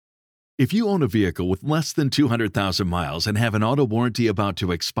If you own a vehicle with less than 200,000 miles and have an auto warranty about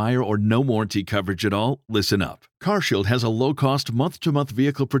to expire or no warranty coverage at all, listen up. CarShield has a low-cost month-to-month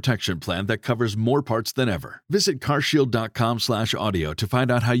vehicle protection plan that covers more parts than ever. Visit carshield.com/audio to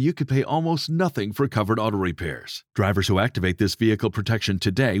find out how you could pay almost nothing for covered auto repairs. Drivers who activate this vehicle protection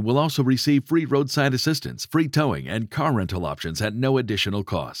today will also receive free roadside assistance, free towing, and car rental options at no additional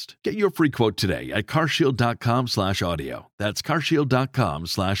cost. Get your free quote today at carshield.com/audio. That's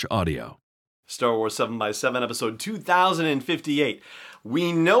carshield.com/audio. Star Wars 7x7, episode 2058.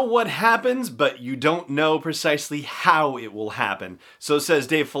 We know what happens, but you don't know precisely how it will happen. So says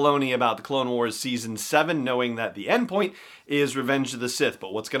Dave Filoni about the Clone Wars Season 7, knowing that the endpoint is Revenge of the Sith.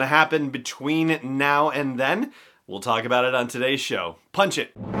 But what's going to happen between now and then? We'll talk about it on today's show. Punch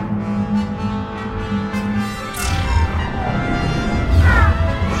it!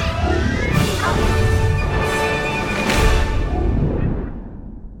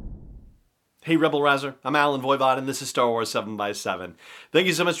 Hey Rebel Rouser, I'm Alan Voivod and this is Star Wars 7x7. Thank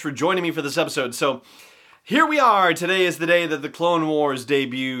you so much for joining me for this episode. So, here we are. Today is the day that the Clone Wars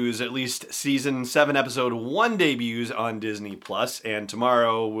debuts, at least Season 7 Episode 1 debuts on Disney+, and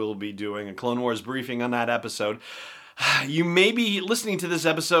tomorrow we'll be doing a Clone Wars briefing on that episode. You may be listening to this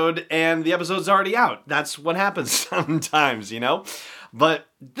episode and the episode's already out. That's what happens sometimes, you know? But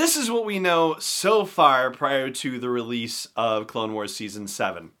this is what we know so far prior to the release of Clone Wars Season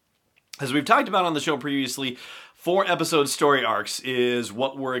 7. As we've talked about on the show previously, 4-episode story arcs is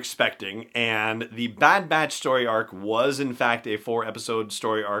what we're expecting, and the Bad Batch story arc was in fact a 4-episode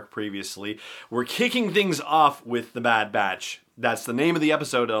story arc previously. We're kicking things off with the Bad Batch. That's the name of the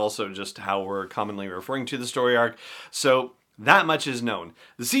episode, also just how we're commonly referring to the story arc. So that much is known.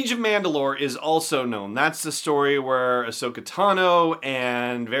 The Siege of Mandalore is also known. That's the story where Ahsoka Tano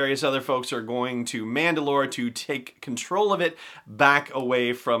and various other folks are going to Mandalore to take control of it back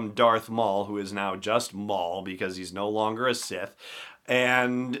away from Darth Maul, who is now just Maul because he's no longer a Sith.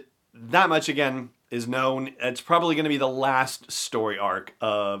 And that much, again, is known. It's probably going to be the last story arc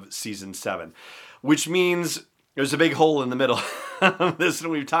of Season 7, which means there's a big hole in the middle of this, and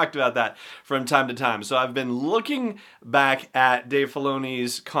we've talked about that from time to time. So I've been looking back at Dave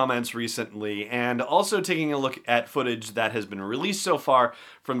Filoni's comments recently, and also taking a look at footage that has been released so far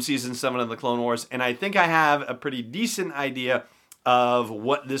from Season 7 of the Clone Wars, and I think I have a pretty decent idea of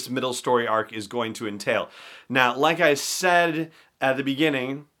what this middle story arc is going to entail. Now, like I said at the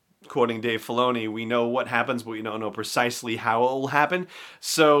beginning, quoting Dave Filoni, we know what happens, but we don't know precisely how it will happen.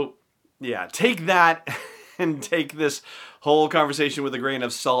 So, yeah, take that and take this whole conversation with a grain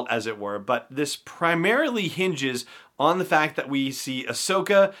of salt, as it were. But this primarily hinges on the fact that we see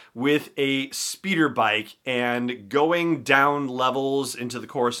Ahsoka with a speeder bike and going down levels into the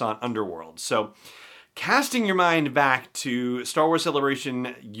Coruscant underworld. So, casting your mind back to Star Wars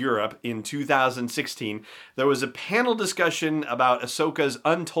Celebration Europe in 2016, there was a panel discussion about Ahsoka's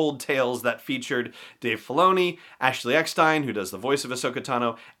untold tales that featured Dave Filoni, Ashley Eckstein, who does the voice of Ahsoka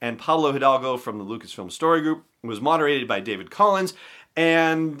Tano, and Pablo Hidalgo from the Lucasfilm Story Group. It was moderated by David Collins,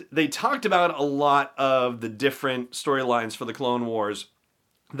 and they talked about a lot of the different storylines for the Clone Wars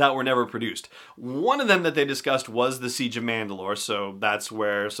that were never produced. One of them that they discussed was the Siege of Mandalore, so that's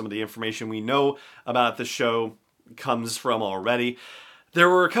where some of the information we know about the show comes from already. There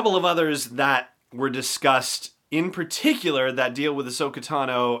were a couple of others that were discussed in particular that deal with Ahsoka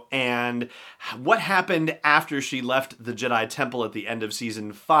Tano and what happened after she left the Jedi Temple at the end of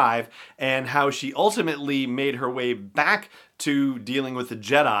Season 5 and how she ultimately made her way back to dealing with the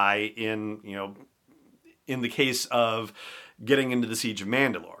Jedi in the case of getting into the Siege of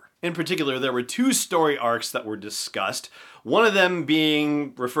Mandalore. In particular, there were 2 story arcs that were discussed, one of them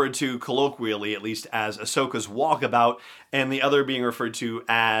being referred to colloquially, at least, as Ahsoka's Walkabout, and the other being referred to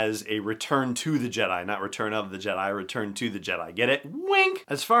as a Return to the Jedi, not Return of the Jedi, Return to the Jedi. Get it? Wink!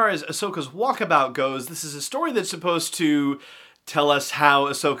 As far as Ahsoka's Walkabout goes, this is a story that's supposed to tell us how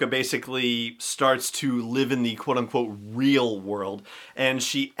Ahsoka basically starts to live in the quote-unquote real world, and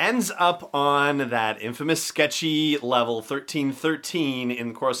she ends up on that infamous sketchy level 1313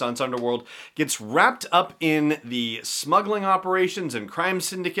 in Coruscant's underworld, gets wrapped up in the smuggling operations and crime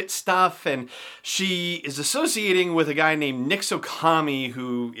syndicate stuff, and she is associating with a guy named Nick Sokami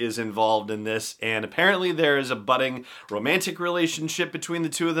who is involved in this, and apparently there is a budding romantic relationship between the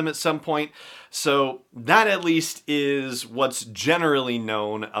two of them at some point. So that at least is what's generally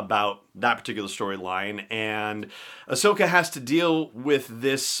known about that particular storyline, and Ahsoka has to deal with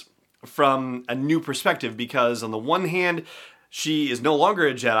this from a new perspective because on the one hand, she is no longer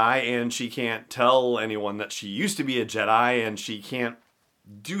a Jedi and she can't tell anyone that she used to be a Jedi, and she can't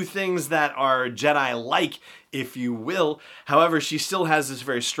do things that are Jedi-like if you will. However, she still has this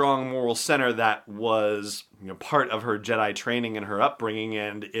very strong moral center that was, part of her Jedi training and her upbringing,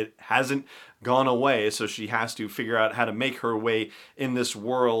 and it hasn't gone away. So she has to figure out how to make her way in this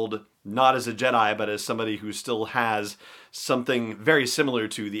world, not as a Jedi, but as somebody who still has something very similar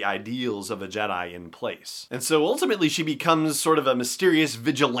to the ideals of a Jedi in place. And so ultimately she becomes sort of a mysterious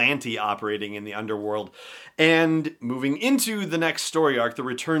vigilante operating in the underworld. And moving into the next story arc, the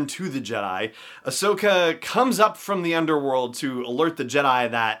Return to the Jedi, Ahsoka comes up from the underworld to alert the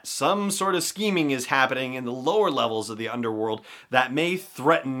Jedi that some sort of scheming is happening in the lower levels of the underworld that may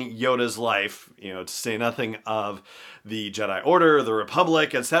threaten Yoda's life, to say nothing of the Jedi Order, the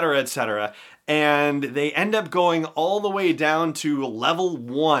Republic, etc., etc. And they end up going all the way down to level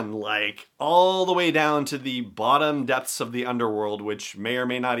 1, like all the way down to the bottom depths of the underworld, which may or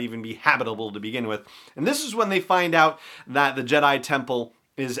may not even be habitable to begin with. And this is when they find out that the Jedi Temple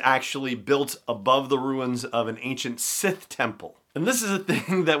is actually built above the ruins of an ancient Sith temple. And this is a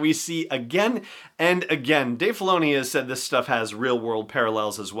thing that we see again and again. Dave Filoni has said this stuff has real-world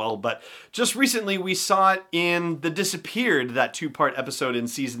parallels as well, but just recently we saw it in The Disappeared, that two-part episode in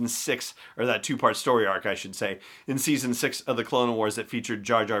Season 6, or that two-part story arc, I should say, in Season 6 of The Clone Wars that featured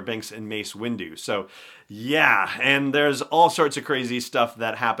Jar Jar Binks and Mace Windu. So, yeah, and there's all sorts of crazy stuff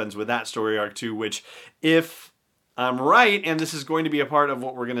that happens with that story arc too, which, if I'm right, and this is going to be a part of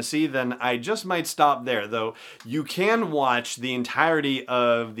what we're going to see, then I just might stop there, though you can watch the entirety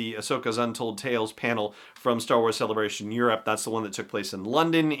of the Ahsoka's Untold Tales panel from Star Wars Celebration Europe. That's the one that took place in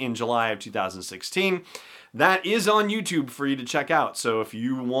London in July of 2016. That is on YouTube for you to check out. So if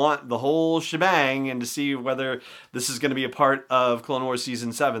you want the whole shebang and to see whether this is going to be a part of Clone Wars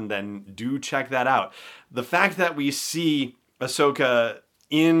Season 7, then do check that out. The fact that we see Ahsoka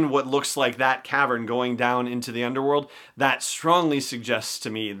in what looks like that cavern going down into the underworld, that strongly suggests to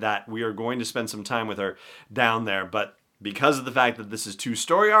me that we are going to spend some time with her down there. But because of the fact that this is two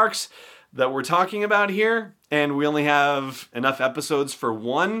story arcs that we're talking about here, and we only have enough episodes for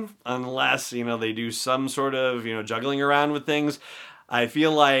one, unless, they do some sort of, juggling around with things, I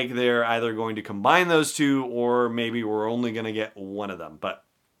feel like they're either going to combine those two, or maybe we're only going to get one of them. But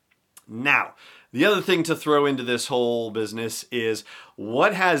now, the other thing to throw into this whole business is,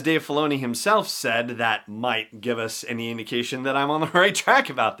 what has Dave Filoni himself said that might give us any indication that I'm on the right track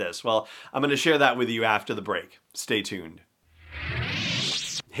about this? Well, I'm going to share that with you after the break. Stay tuned.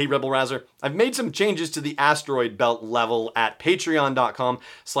 Hey Rebel Rouser, I've made some changes to the asteroid belt level at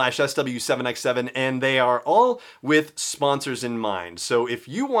patreon.com/SW7X7, and they are all with sponsors in mind. So if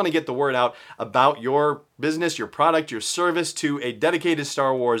you want to get the word out about your business, your product, your service to a dedicated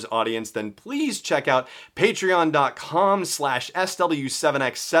Star Wars audience, then please check out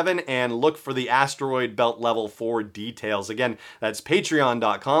patreon.com/SW7X7 and look for the asteroid belt level for details. Again, that's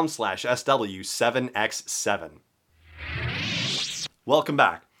patreon.com/SW7X7. Welcome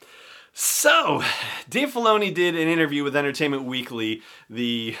back. So, Dave Filoni did an interview with Entertainment Weekly,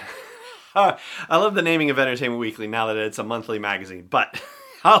 I love the naming of Entertainment Weekly now that it's a monthly magazine, but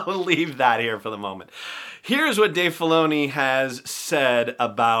I'll leave that here for the moment. Here's what Dave Filoni has said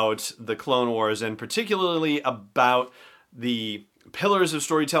about the Clone Wars, and particularly about the pillars of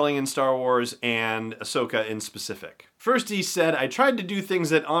storytelling in Star Wars and Ahsoka in specific. First, he said, "I tried to do things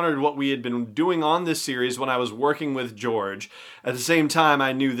that honored what we had been doing on this series when I was working with George. At the same time,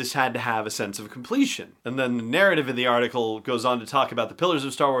 I knew this had to have a sense of completion." And then the narrative of the article goes on to talk about the pillars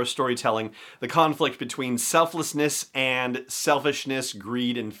of Star Wars storytelling, the conflict between selflessness and selfishness,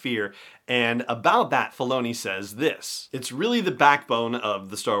 greed and fear. And about that, Filoni says this: "It's really the backbone of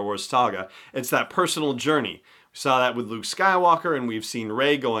the Star Wars saga. It's that personal journey. We saw that with Luke Skywalker, and we've seen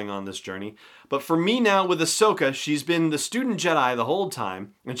Rey going on this journey. But for me now with Ahsoka, she's been the student Jedi the whole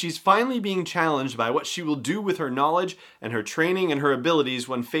time, and she's finally being challenged by what she will do with her knowledge and her training and her abilities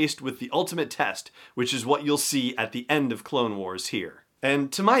when faced with the ultimate test, which is what you'll see at the end of Clone Wars here."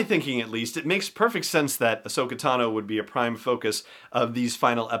 And to my thinking, at least, it makes perfect sense that Ahsoka Tano would be a prime focus of these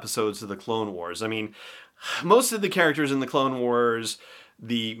final episodes of the Clone Wars. I mean, most of the characters in the Clone Wars,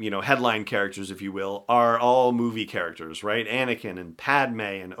 the, headline characters, if you will, are all movie characters, right? Anakin and Padme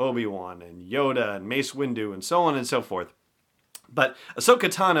and Obi-Wan and Yoda and Mace Windu and so on and so forth. But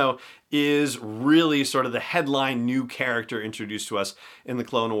Ahsoka Tano is really sort of the headline new character introduced to us in the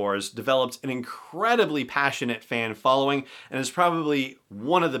Clone Wars, developed an incredibly passionate fan following, and is probably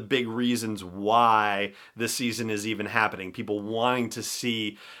one of the big reasons why this season is even happening. People wanting to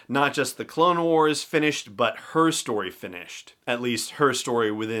see not just the Clone Wars finished, but her story finished. At least her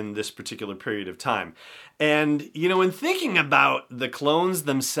story within this particular period of time. And, in thinking about the clones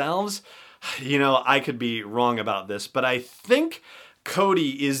themselves, I could be wrong about this, but I think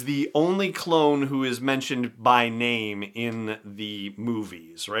Cody is the only clone who is mentioned by name in the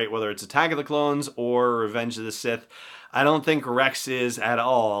movies, right? Whether it's Attack of the Clones or Revenge of the Sith. I don't think Rex is at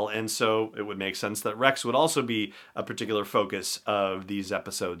all, and so it would make sense that Rex would also be a particular focus of these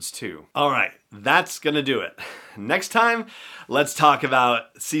episodes too. All right, that's gonna do it. Next time, let's talk about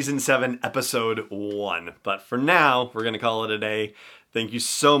Season 7, Episode 1. But for now, we're gonna call it a day. Thank you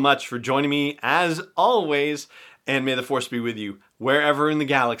so much for joining me, as always, and may the Force be with you, wherever in the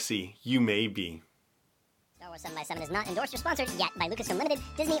galaxy you may be. Star Wars 7x7 is not endorsed or sponsored yet by Lucasfilm Limited,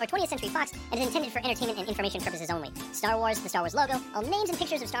 Disney, or 20th Century Fox, and is intended for entertainment and information purposes only. Star Wars, the Star Wars logo, all names and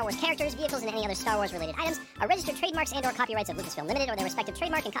pictures of Star Wars characters, vehicles, and any other Star Wars-related items are registered trademarks and/or copyrights of Lucasfilm Limited or their respective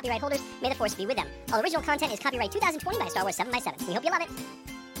trademark and copyright holders. May the Force be with them. All original content is copyright 2020 by Star Wars 7x7. We hope you love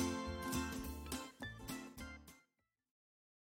it.